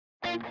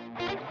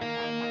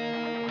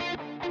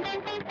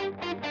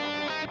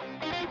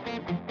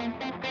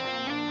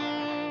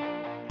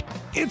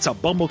It's a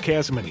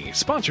BumbleKast mini,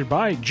 sponsored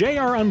by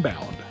JR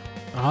Unbound.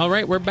 All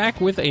right, we're back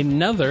with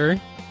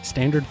another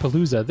Standard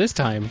Palooza. This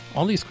time,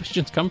 all these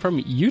questions come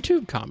from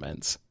YouTube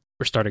comments.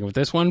 We're starting with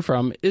this one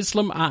from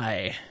Islam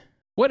I.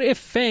 What if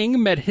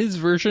Fang met his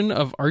version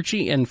of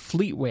Archie and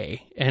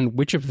Fleetway, and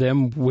which of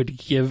them would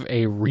give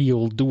a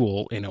real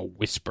duel in a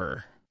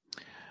whisper?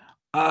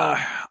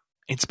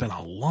 It's been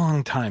a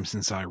long time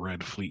since I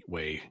read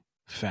Fleetway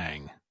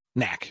Fang.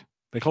 Knack.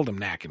 They called him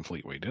Knack in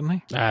Fleetway, didn't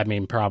they? I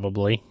mean,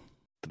 probably.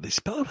 Did they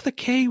spell it with a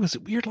K? Was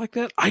it weird like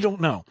that? I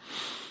don't know.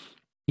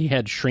 He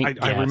had shrink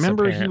gas, I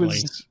remember apparently.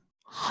 he was...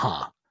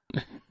 I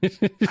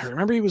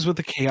remember he was with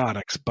the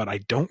Chaotix, but I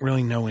don't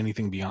really know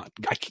anything beyond...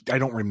 I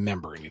don't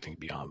remember anything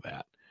beyond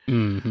that.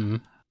 Mm-hmm.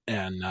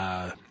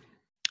 And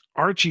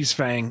Archie's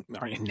Fang,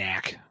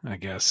 Knack, I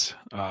guess,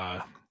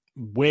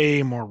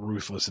 way more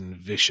ruthless and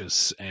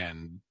vicious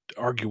and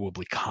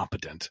arguably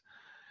competent,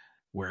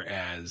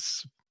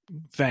 whereas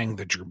Fang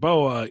the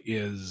Jerboa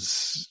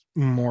is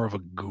more of a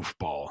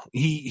goofball.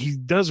 He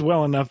does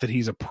well enough that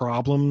he's a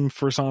problem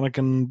for Sonic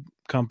and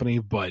company,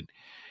 but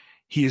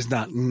he is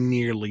not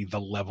nearly the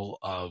level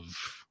of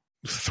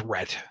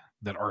threat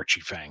that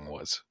Archie Fang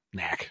was.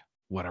 Knack,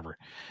 whatever.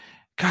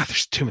 God,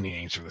 there's too many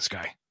names for this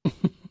guy.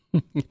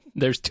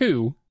 There's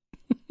two.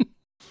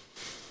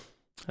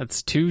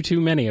 That's too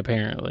many,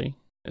 apparently.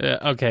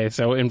 Okay,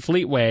 so in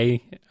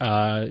Fleetway,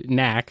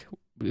 Knack,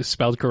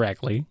 spelled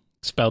correctly,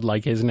 spelled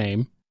like his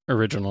name,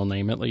 original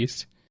name at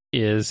least,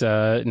 is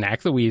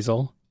Knack the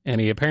Weasel, and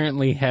he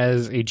apparently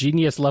has a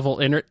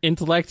genius-level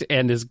intellect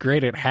and is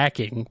great at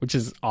hacking, which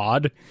is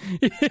odd.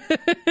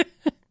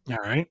 All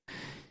right.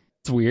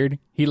 It's weird.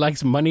 He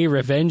likes money,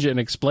 revenge, and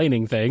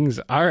explaining things.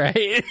 All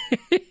right.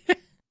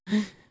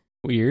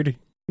 Weird.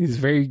 He's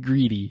very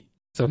greedy,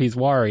 so he's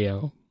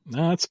Wario.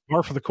 No, that's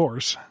par for the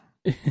course.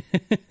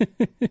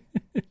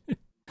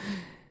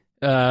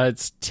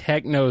 It's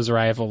Techno's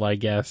rival, I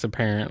guess,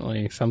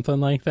 apparently. Something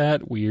like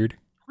that. Weird.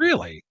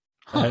 Really?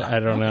 Huh. I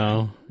don't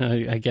know.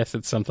 I guess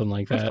it's something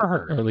like Good that. for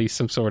her. Or at least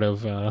some sort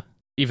of,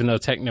 even though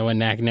Techno and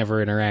Knack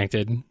never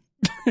interacted.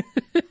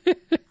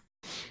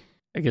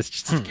 I guess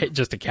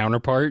just a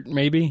counterpart,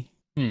 maybe?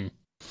 All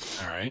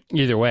right.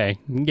 Either way.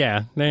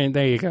 Yeah,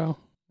 there you go.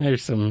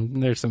 There's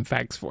some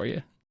facts for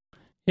you.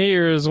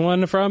 Here's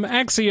one from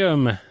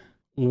Axiom.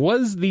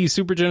 Was the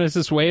Super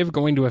Genesis wave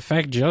going to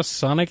affect just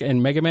Sonic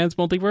and Mega Man's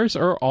multiverse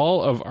or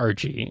all of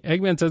Archie?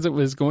 Eggman says it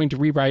was going to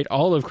rewrite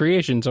all of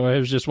creation, so I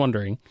was just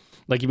wondering.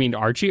 Like, you mean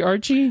Archie?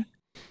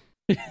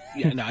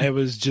 Yeah, no, it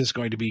was just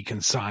going to be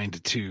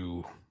consigned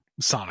to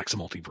Sonic's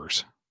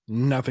multiverse.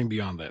 Nothing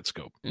beyond that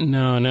scope.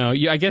 No.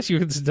 I guess you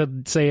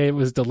could say it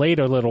was delayed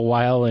a little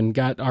while and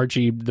got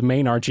Archie, the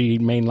main Archie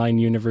mainline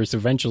universe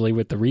eventually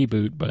with the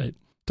reboot, but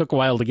took a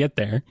while to get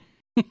there.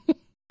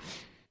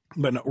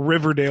 But no,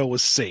 Riverdale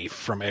was safe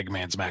from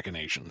Eggman's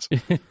machinations.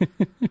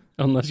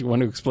 Unless you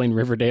want to explain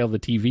Riverdale, the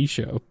TV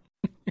show.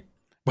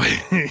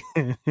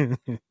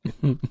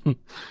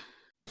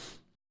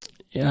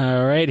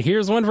 All right,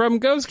 here's one from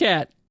Ghost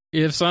Cat.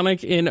 If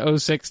Sonic in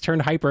 06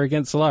 turned Hyper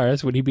against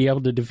Solaris, would he be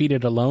able to defeat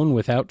it alone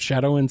without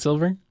Shadow and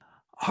Silver?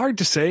 Hard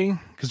to say,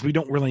 because we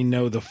don't really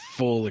know the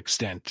full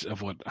extent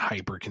of what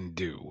Hyper can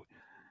do.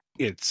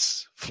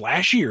 It's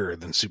flashier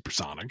than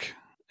Supersonic,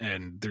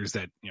 and there's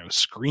that,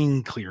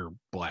 screen clear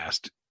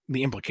blast.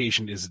 The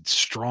implication is it's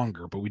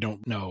stronger, but we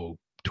don't know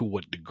to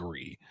what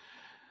degree.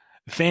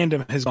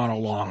 Fandom has gone a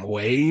long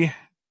way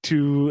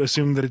to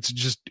assume that it's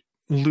just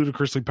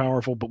ludicrously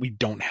powerful, but we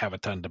don't have a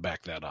ton to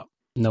back that up.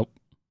 Nope.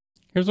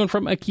 Here's one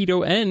from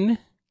Akito N.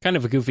 Kind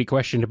of a goofy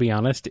question, to be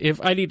honest. If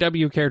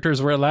IDW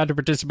characters were allowed to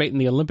participate in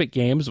the Olympic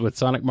Games with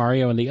Sonic,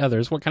 Mario, and the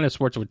others, what kind of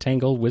sports would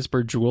Tangle,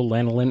 Whisper, Jewel,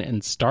 Lanolin,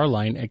 and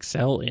Starline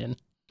excel in?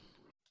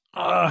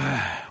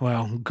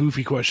 Well,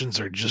 goofy questions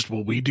are just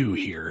what we do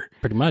here.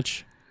 Pretty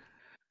much.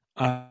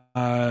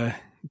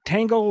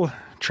 Tangle,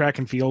 track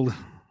and field,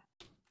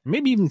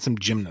 maybe even some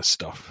gymnast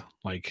stuff,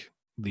 like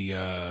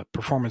the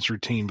performance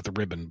routine with the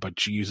ribbon,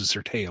 but she uses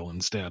her tail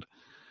instead.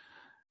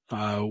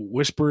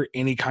 Whisper,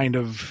 any kind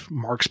of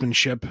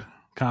marksmanship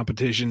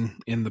competition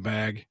in the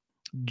bag.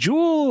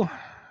 Jewel,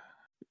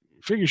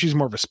 figure she's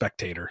more of a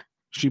spectator.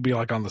 She'd be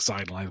like on the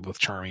sidelines with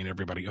Charmy and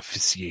everybody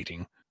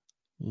officiating.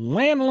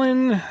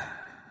 Lanolin,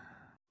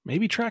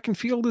 maybe track and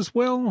field as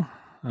well.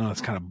 Oh,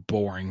 that's kind of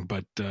boring,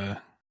 but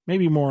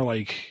maybe more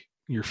like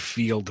your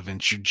field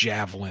events, your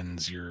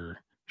javelins, your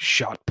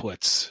shot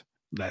puts,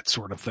 that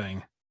sort of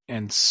thing.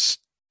 And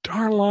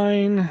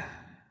Starline's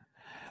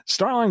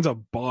a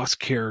boss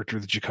character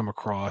that you come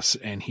across,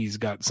 and he's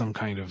got some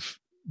kind of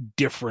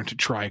different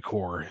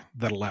tricore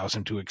that allows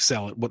him to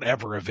excel at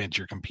whatever event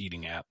you're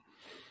competing at.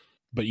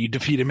 But you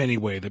defeat him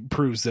anyway. That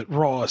proves that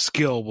raw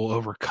skill will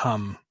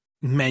overcome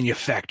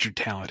manufactured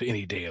talent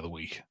any day of the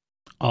week.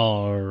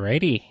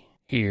 Alrighty.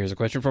 Here's a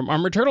question from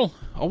Armored Turtle.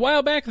 A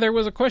while back, there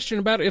was a question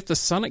about if the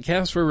Sonic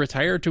cast were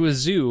retired to a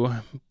zoo,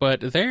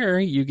 but there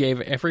you gave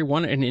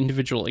everyone an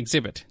individual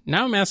exhibit.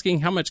 Now I'm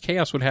asking how much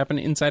chaos would happen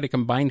inside a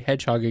combined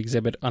hedgehog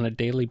exhibit on a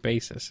daily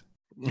basis.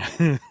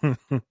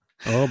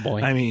 Oh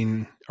boy! I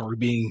mean, are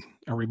we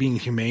being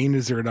humane?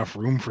 Is there enough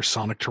room for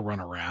Sonic to run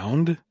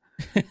around?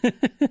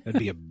 That'd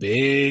be a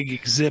big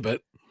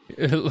exhibit.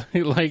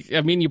 Like,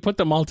 I mean, you put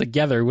them all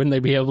together, wouldn't they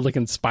be able to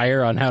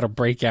conspire on how to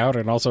break out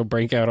and also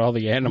break out all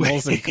the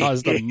animals and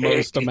cause the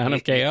most amount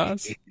of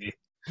chaos?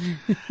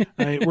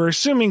 We're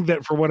assuming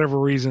that for whatever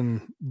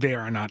reason, they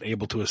are not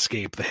able to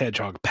escape the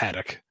hedgehog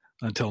paddock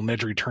until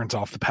Nedry turns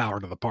off the power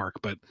to the park.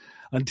 But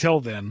until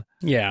then,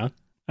 yeah,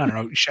 I don't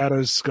know,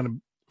 Shadow's going to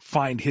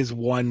find his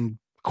one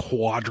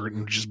quadrant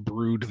and just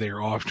brood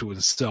there off to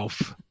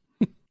himself.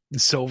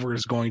 Silver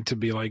is going to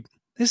be like,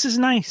 this is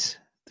nice.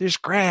 There's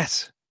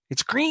grass.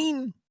 It's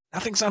green.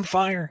 Nothing's on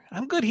fire.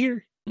 I'm good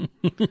here.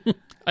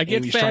 I get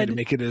Amy's fed. trying to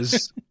make it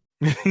as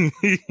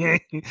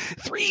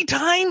 3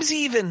 times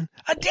even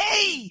a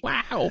day.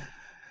 Wow.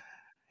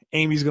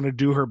 Amy's going to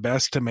do her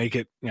best to make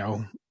it,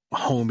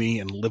 homey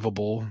and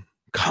livable,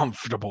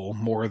 comfortable,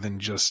 more than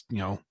just,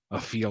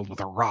 a field with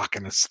a rock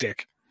and a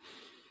stick.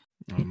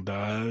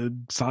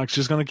 And Sonic's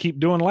just going to keep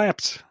doing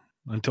laps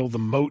until the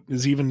moat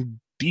is even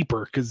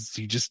deeper because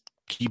he just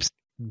keeps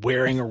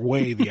wearing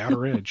away the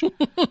outer edge.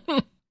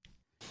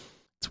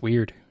 It's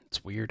weird.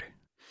 It's weird.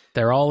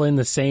 They're all in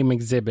the same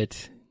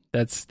exhibit.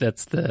 That's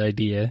the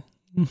idea.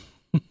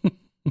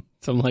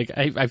 So I'm like,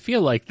 I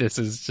feel like this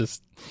is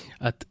just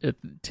a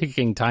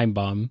ticking time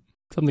bomb.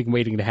 Something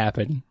waiting to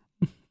happen.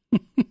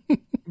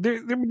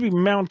 There would be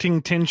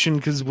mounting tension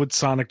because would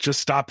Sonic just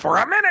stop for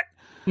a minute?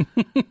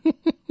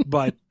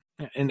 But,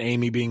 and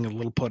Amy being a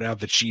little put out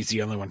that she's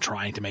the only one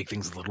trying to make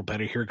things a little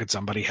better here. Could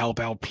somebody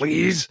help out,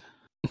 please?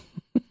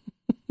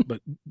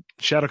 But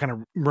Shadow kind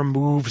of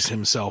removes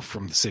himself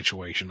from the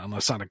situation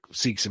unless Sonic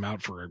seeks him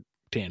out to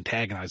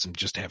antagonize him,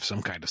 just to have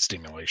some kind of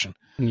stimulation.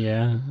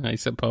 Yeah, I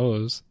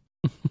suppose.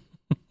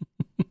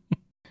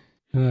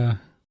 Here's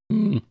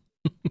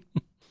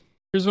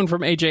one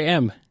from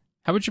AJM.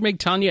 How would you make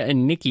Tanya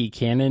and Nikki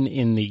canon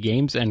in the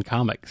games and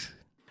comics?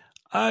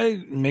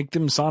 I make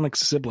them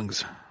Sonic's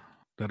siblings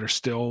that are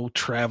still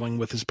traveling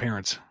with his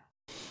parents.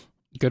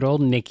 Good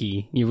old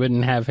Nikki. You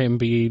wouldn't have him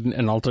be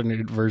an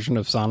alternate version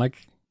of Sonic?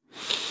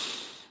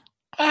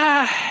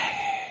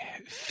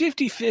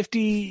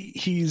 50-50.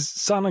 He's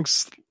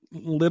Sonic's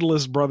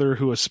littlest brother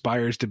who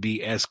aspires to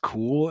be as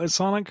cool as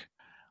Sonic,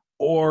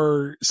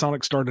 or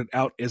Sonic started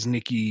out as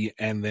Nikki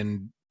and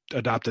then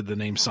adopted the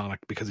name Sonic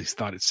because he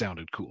thought it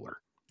sounded cooler.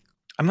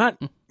 I'm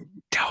not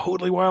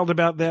totally wild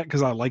about that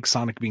because I like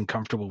Sonic being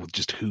comfortable with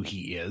just who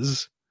he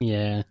is.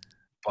 Yeah.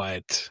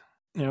 But,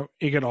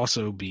 it could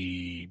also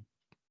be,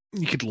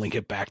 you could link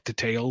it back to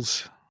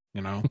Tails,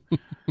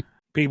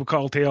 People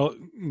call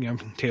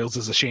Tails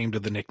is ashamed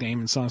of the nickname,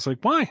 and Sonic's like,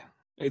 why?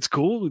 It's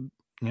cool.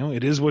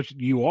 It is what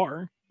you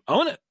are.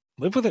 Own it.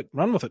 Live with it.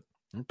 Run with it.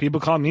 People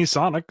call me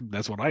Sonic.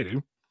 That's what I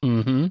do.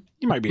 Mm-hmm.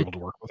 You might be able to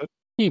work with it.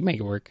 You make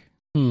it work.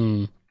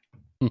 Here's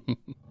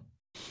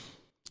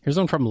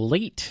one from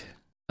Late.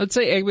 Let's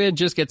say Eggman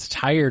just gets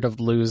tired of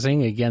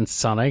losing against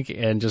Sonic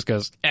and just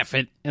goes, F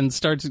it, and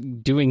starts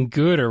doing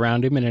good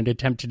around him in an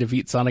attempt to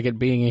defeat Sonic at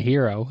being a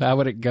hero. How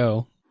would it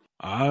go?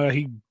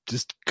 He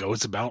just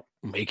goes about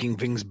making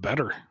things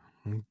better.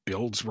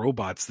 Builds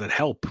robots that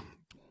help.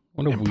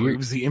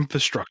 Improves the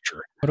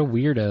infrastructure. What a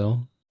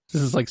weirdo.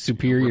 This is like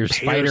Superior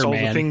Spider-Man. All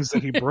the things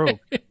that he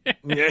broke.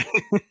 Yeah.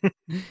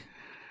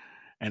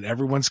 And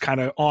everyone's kind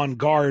of on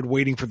guard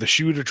waiting for the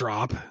shoe to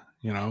drop,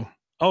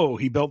 Oh,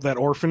 he built that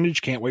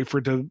orphanage. Can't wait for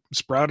it to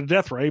sprout a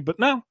death ray. But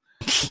no,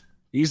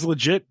 he's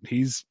legit.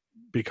 He's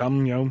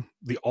become,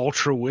 the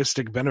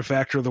altruistic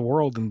benefactor of the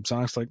world. And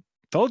Sonic's like,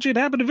 told you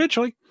it'd happen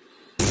eventually.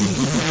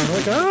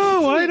 Like,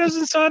 oh, why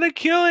doesn't Sonic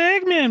kill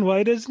Eggman?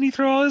 Why doesn't he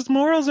throw all his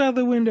morals out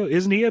the window?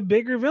 Isn't he a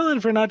bigger villain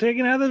for not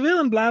taking out the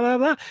villain? Blah, blah,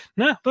 blah.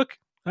 No, look,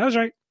 I was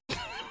right.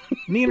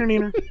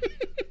 Neener.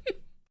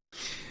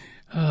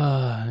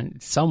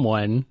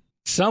 Someone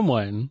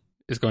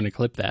is going to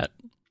clip that.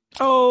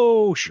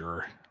 Oh,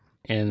 sure.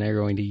 And they're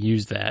going to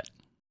use that.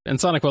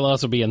 And Sonic will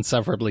also be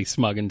insufferably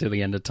smug until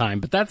the end of time,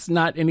 but that's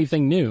not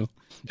anything new.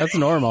 That's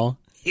normal.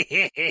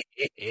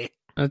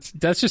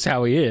 That's just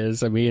how he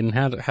is. I mean,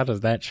 how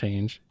does that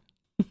change?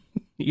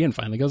 Ian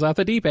finally goes off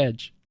the deep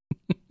edge.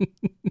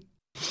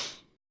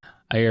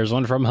 Here's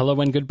one from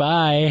Hello and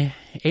Goodbye.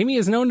 Amy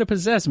is known to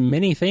possess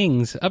many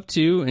things, up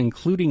to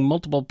including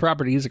multiple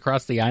properties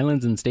across the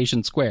islands and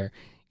Station Square.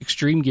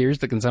 Extreme gears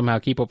that can somehow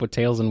keep up with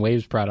Tails and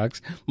Waves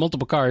products,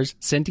 multiple cars,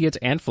 sentient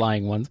and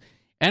flying ones,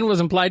 and was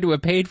implied to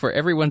have paid for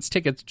everyone's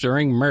tickets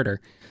during murder.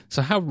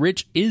 So how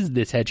rich is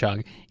this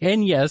hedgehog?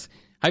 And yes,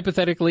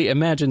 hypothetically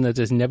imagine that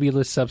this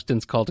nebulous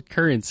substance called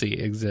currency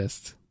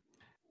exists.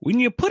 When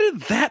you put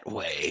it that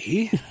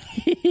way...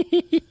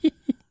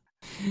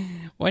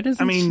 Why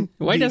doesn't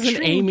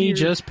Amy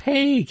just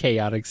pay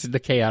the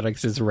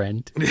Chaotix'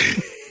 rent?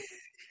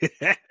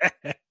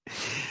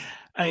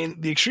 I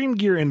mean, the extreme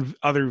gear in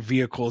other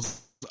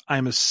vehicles,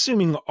 I'm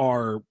assuming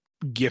are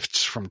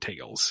gifts from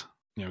Tails.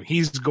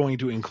 He's going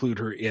to include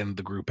her in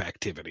the group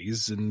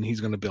activities, and he's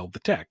going to build the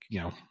tech.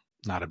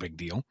 Not a big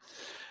deal.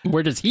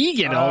 Where does he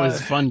get all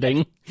his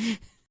funding?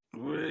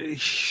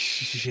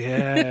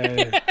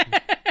 Yeah.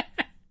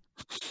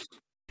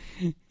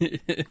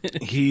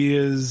 He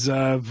is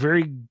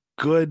very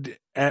good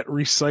at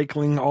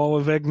recycling all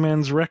of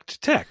Eggman's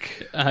wrecked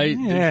tech.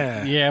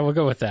 Yeah, we'll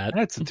go with that.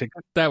 That's a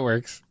ticket. That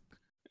works.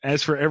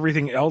 As for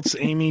everything else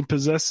Amy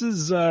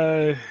possesses,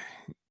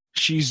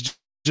 she's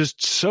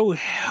just so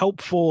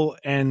helpful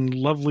and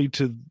lovely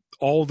to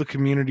all the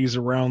communities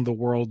around the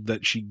world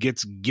that she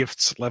gets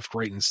gifts left,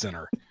 right, and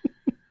center.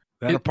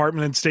 That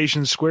apartment in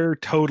Station Square,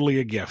 totally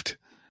a gift.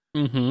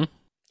 Mm-hmm.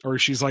 Or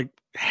she's like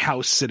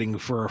house sitting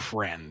for a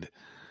friend.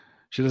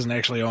 She doesn't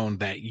actually own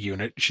that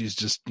unit. She's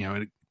just,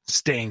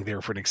 staying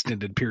there for an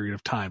extended period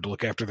of time to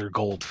look after their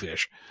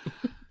goldfish.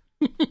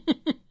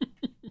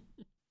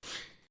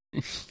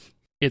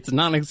 It's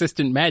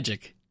non-existent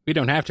magic. We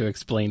don't have to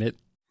explain it.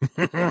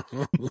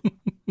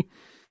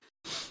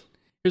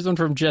 Here's one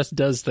from Just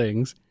Does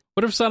Things.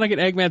 What if Sonic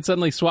and Eggman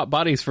suddenly swap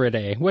bodies for a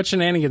day? What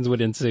shenanigans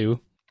would ensue?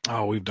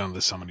 Oh, we've done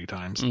this so many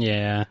times.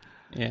 Yeah.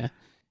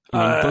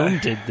 Boom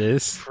did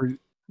this. For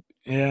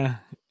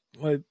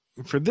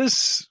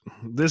this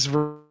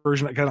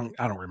version, I don't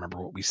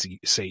remember what we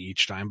say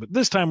each time, but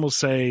this time we'll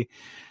say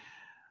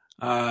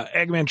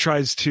Eggman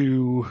tries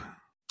to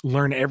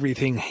learn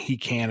everything he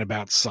can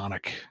about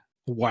Sonic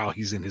while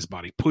he's in his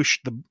body. Push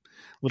the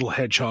little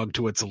hedgehog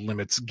to its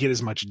limits. Get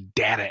as much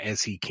data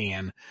as he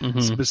can,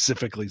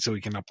 specifically so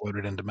he can upload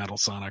it into Metal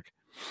Sonic.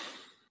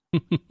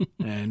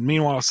 And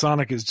meanwhile,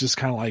 Sonic is just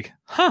kind of like,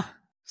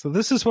 so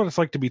this is what it's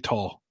like to be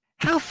tall.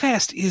 How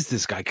fast is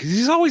this guy? Because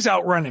he's always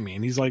outrunning me,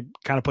 and he's like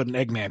kind of putting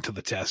Eggman to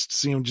the test,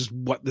 seeing just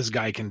what this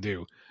guy can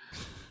do.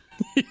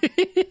 And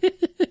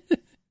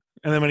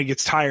then when he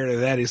gets tired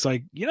of that, he's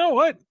like, you know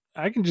what?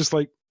 I can just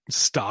like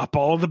stop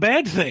all the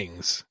bad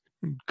things.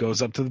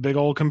 Goes up to the big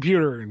old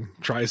computer and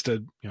tries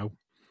to,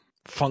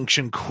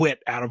 function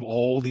quit out of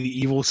all the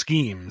evil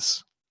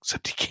schemes.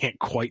 Except he can't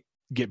quite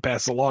get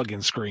past the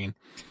login screen.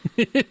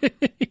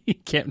 He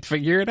can't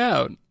figure it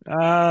out.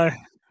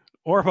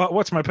 Or about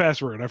what's my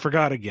password? I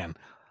forgot again.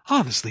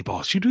 Honestly,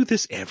 boss, you do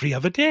this every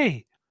other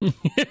day.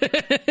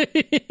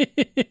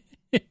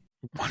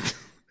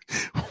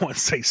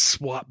 Once they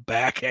swap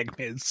back,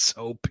 Eggman's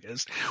so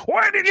pissed.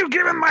 Why did you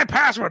give him my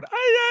password?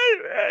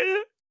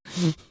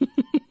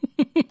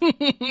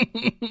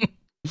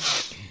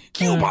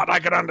 Cubot I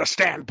can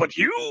understand, but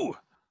you?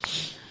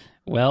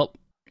 Well.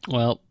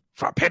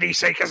 For pity's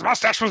sake, his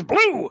mustache was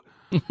blue.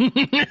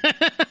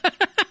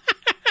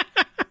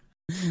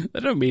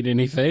 That don't mean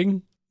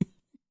anything.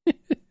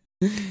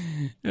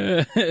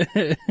 I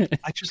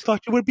just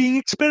thought you were being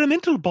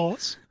experimental,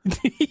 boss.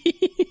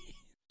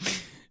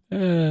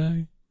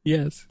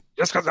 Yes.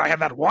 Just because I had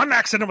that one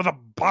accident with a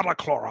bottle of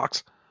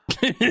Clorox.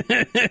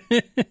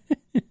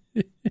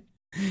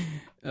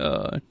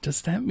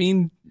 Does that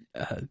mean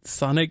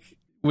Sonic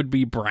would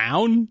be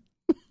brown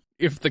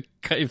if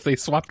they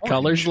swapped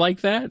colors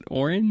like that?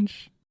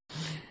 Orange?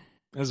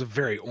 It has a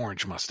very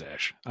orange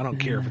mustache. I don't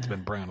care if it's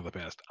been brown in the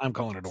past. I'm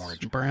calling it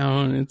orange.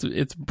 Brown.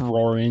 It's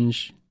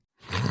orange.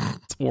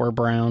 It's or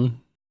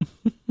brown.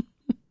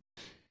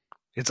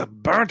 It's a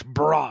burnt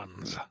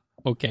bronze.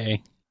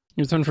 Okay.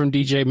 Here's one from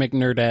DJ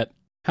McNerdette.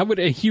 How would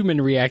a human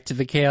react to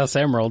the Chaos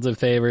Emeralds if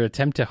they ever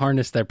attempt to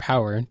harness their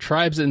power?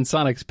 Tribes in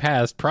Sonic's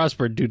past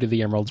prospered due to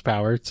the Emerald's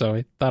power, so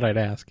I thought I'd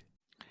ask.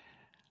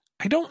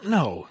 I don't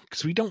know,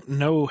 because we don't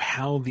know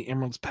how the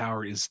Emerald's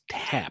power is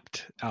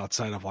tapped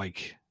outside of,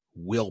 like,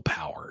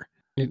 willpower.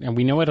 And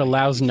we know it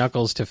allows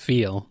Knuckles to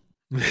feel.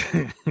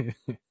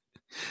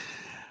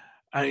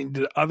 I mean,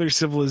 do other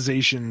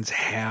civilizations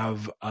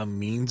have a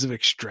means of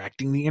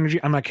extracting the energy?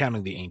 I'm not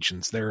counting the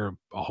ancients. They're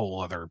a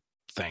whole other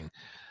thing.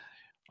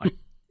 Like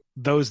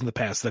those in the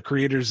past, the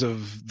creators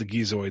of the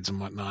Gizoids and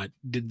whatnot,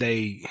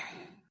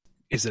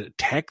 is it a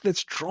tech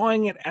that's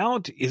drawing it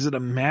out? Is it a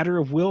matter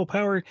of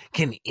willpower?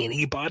 Can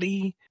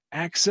anybody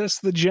access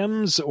the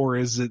gems? Or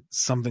is it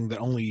something that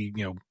only,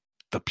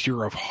 the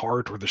pure of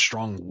heart or the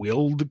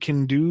strong-willed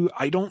can do?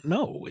 I don't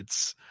know.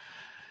 It's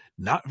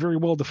not very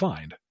well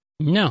defined.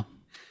 No.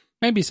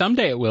 Maybe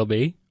someday it will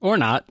be. Or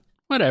not.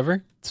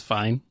 Whatever. It's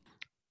fine.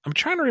 I'm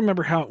trying to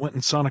remember how it went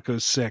in Sonic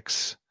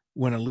 06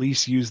 when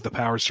Elise used the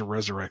powers to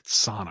resurrect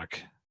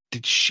Sonic.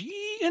 Did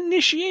she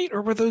initiate,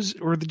 or were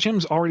the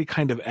gems already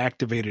kind of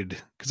activated?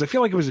 Because I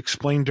feel like it was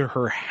explained to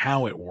her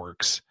how it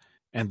works,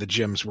 and the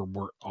gems were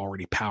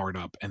already powered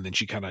up, and then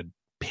she kind of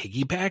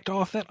piggybacked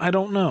off that? I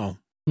don't know.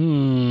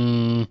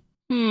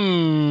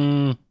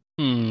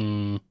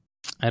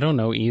 I don't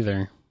know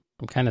either.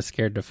 I'm kind of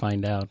scared to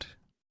find out.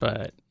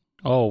 But,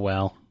 oh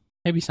well.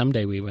 Maybe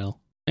someday we will.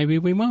 Maybe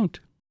we won't.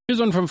 Here's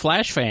one from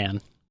Flash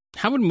Fan.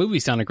 How would Movie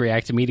Sonic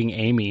react to meeting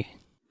Amy?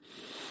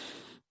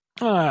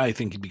 I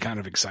think he'd be kind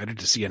of excited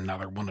to see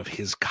another one of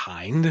his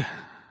kind.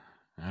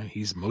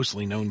 He's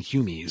mostly known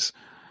Humies.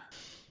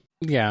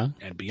 Yeah.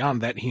 And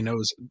beyond that, he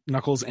knows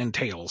Knuckles and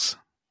Tails.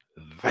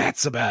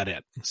 That's about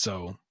it.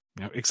 So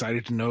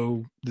excited to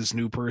know this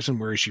new person.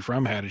 Where is she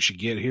from? How did she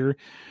get here?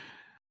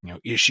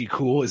 Is she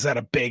cool? Is that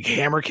a big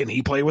hammer? Can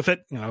he play with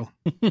it?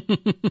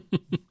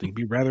 They'd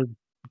be rather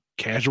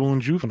casual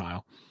and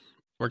juvenile.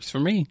 Works for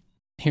me.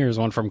 Here's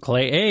one from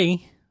Clay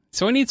A.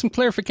 So I need some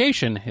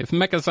clarification. If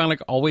Mecha Sonic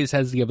always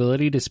has the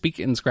ability to speak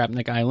in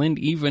Scrapnik Island,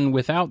 even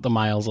without the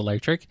Miles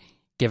Electric,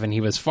 given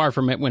he was far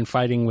from it when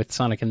fighting with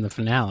Sonic in the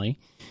finale,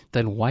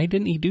 then why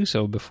didn't he do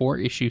so before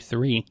issue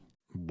 3?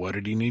 What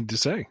did he need to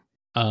say?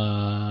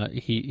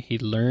 He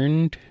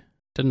learned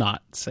to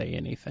not say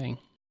anything.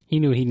 He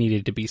knew he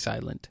needed to be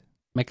silent.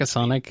 Mecha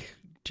Sonic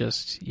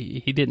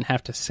he didn't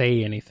have to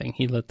say anything.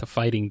 He let the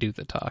fighting do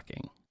the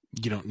talking.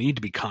 You don't need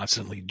to be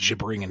constantly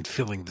gibbering and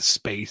filling the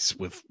space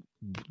with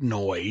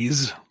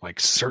noise like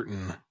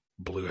certain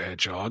blue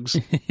hedgehogs.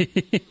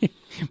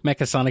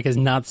 Mecha Sonic is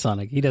not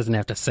Sonic. He doesn't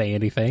have to say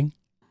anything.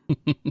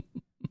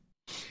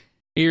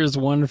 Here's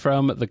one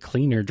from the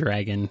Cleaner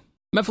Dragon.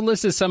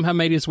 Mephiles has somehow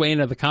made his way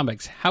into the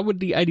comics. How would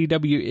the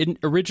IDW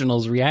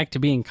originals react to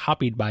being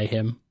copied by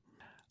him?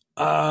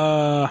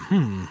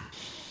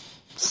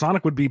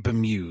 Sonic would be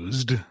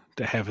bemused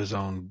to have his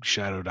own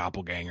Shadow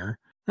doppelganger.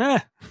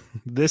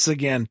 This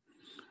again.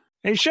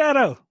 Hey,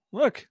 Shadow,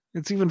 look,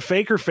 it's even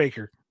faker.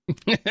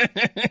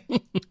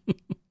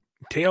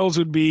 Tails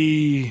would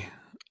be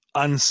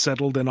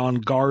unsettled and on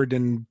guard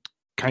and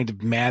kind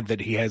of mad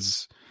that he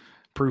has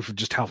proof of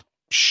just how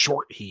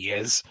short he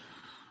is.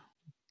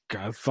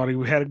 I thought he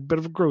had a bit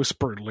of a growth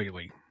spurt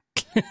lately.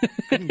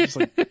 Just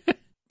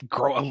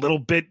grow a little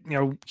bit,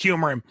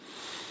 humor him.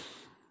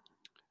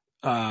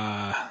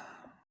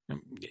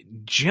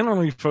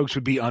 Generally, folks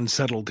would be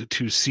unsettled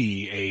to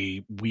see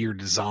a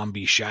weird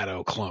zombie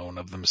Shadow clone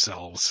of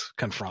themselves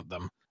confront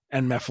them.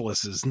 And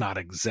Mephiles is not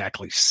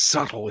exactly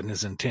subtle in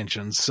his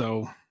intentions,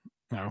 so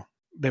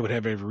they would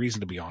have every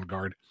reason to be on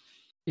guard.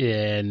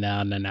 Yeah,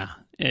 no.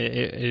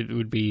 It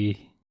would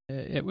be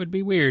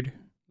weird.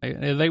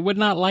 They would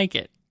not like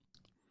it.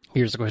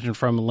 Here's a question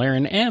from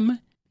Laren M.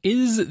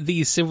 Is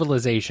the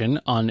civilization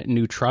on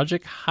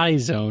Neutrogic High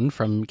Zone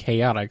from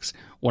Chaotix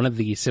one of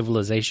the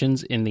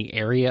civilizations in the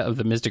area of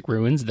the Mystic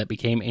Ruins that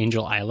became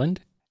Angel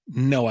Island?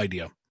 No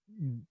idea.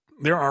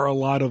 There are a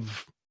lot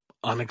of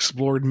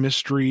unexplored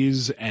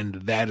mysteries, and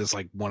that is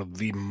one of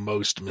the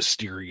most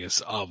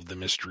mysterious of the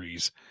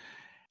mysteries,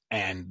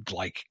 and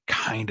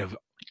kind of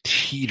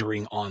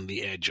teetering on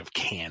the edge of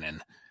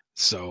canon.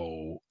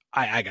 So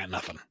I got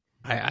nothing.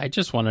 I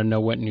just want to know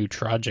what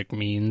Neutrogic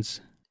means.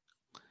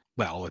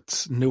 Well,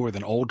 it's newer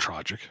than Old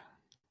Trogic.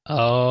 Oh,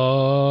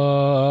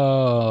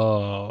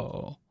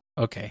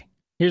 okay.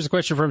 Here's a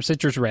question from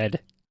Citrus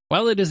Red.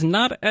 While it is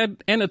not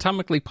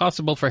anatomically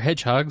possible for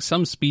hedgehogs,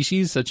 some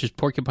species, such as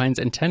porcupines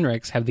and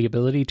tenrecs, have the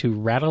ability to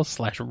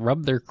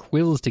rattle/rub their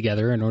quills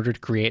together in order to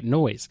create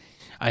noise,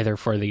 either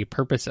for the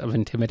purpose of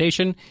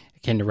intimidation,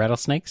 akin to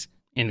rattlesnakes,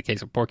 in the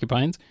case of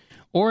porcupines,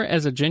 or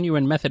as a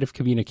genuine method of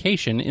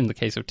communication, in the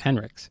case of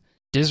tenrecs.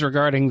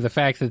 Disregarding the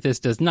fact that this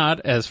does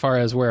not, as far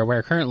as we're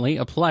aware currently,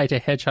 apply to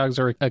hedgehogs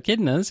or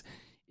echidnas,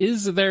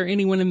 is there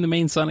anyone in the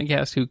main Sonic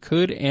cast who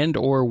could and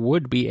or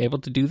would be able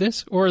to do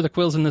this? Or are the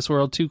quills in this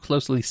world too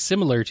closely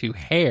similar to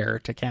hair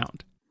to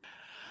count?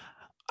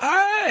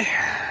 I'm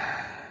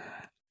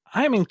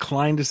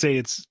inclined to say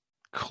it's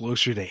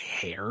closer to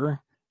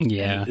hair.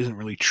 Yeah. It isn't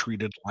really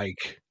treated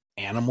like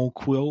animal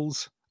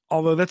quills.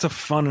 Although that's a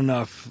fun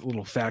enough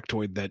little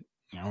factoid that,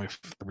 if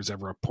there was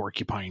ever a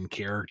porcupine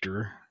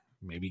character,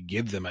 maybe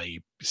give them a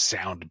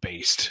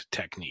sound-based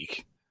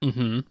technique.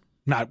 Mm-hmm.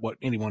 Not what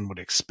anyone would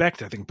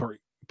expect. I think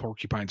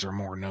porcupines are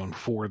more known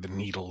for the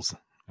needles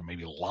and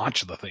maybe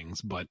launch the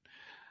things, but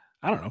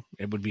I don't know.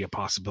 It would be a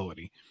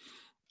possibility.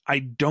 I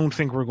don't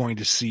think we're going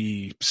to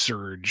see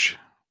Surge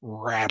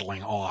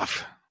rattling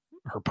off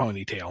her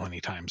ponytail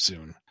anytime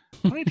soon.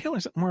 Ponytail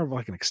is more of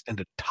an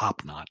extended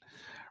top knot.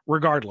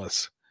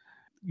 Regardless,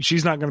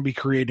 she's not going to be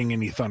creating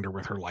any thunder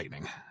with her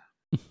lightning.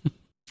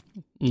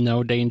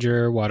 No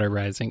danger, water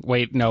rising.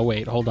 Wait,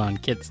 hold on.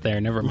 Kit's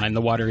there. Never mind.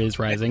 The water is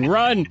rising.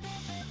 Run!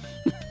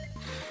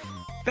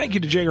 Thank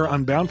you to JR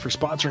Unbound for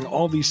sponsoring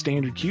all these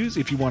standard cues.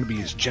 If you want to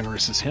be as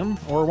generous as him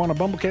or want a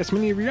BumbleKast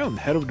mini of your own,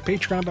 head over to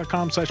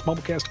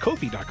patreon.com/BumbleKast,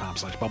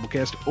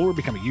 Ko-fi.com/BumbleKast, or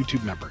become a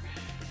YouTube member.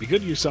 Be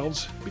good to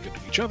yourselves, be good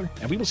to each other,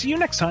 and we will see you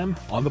next time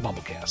on the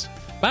BumbleKast.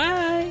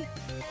 Bye!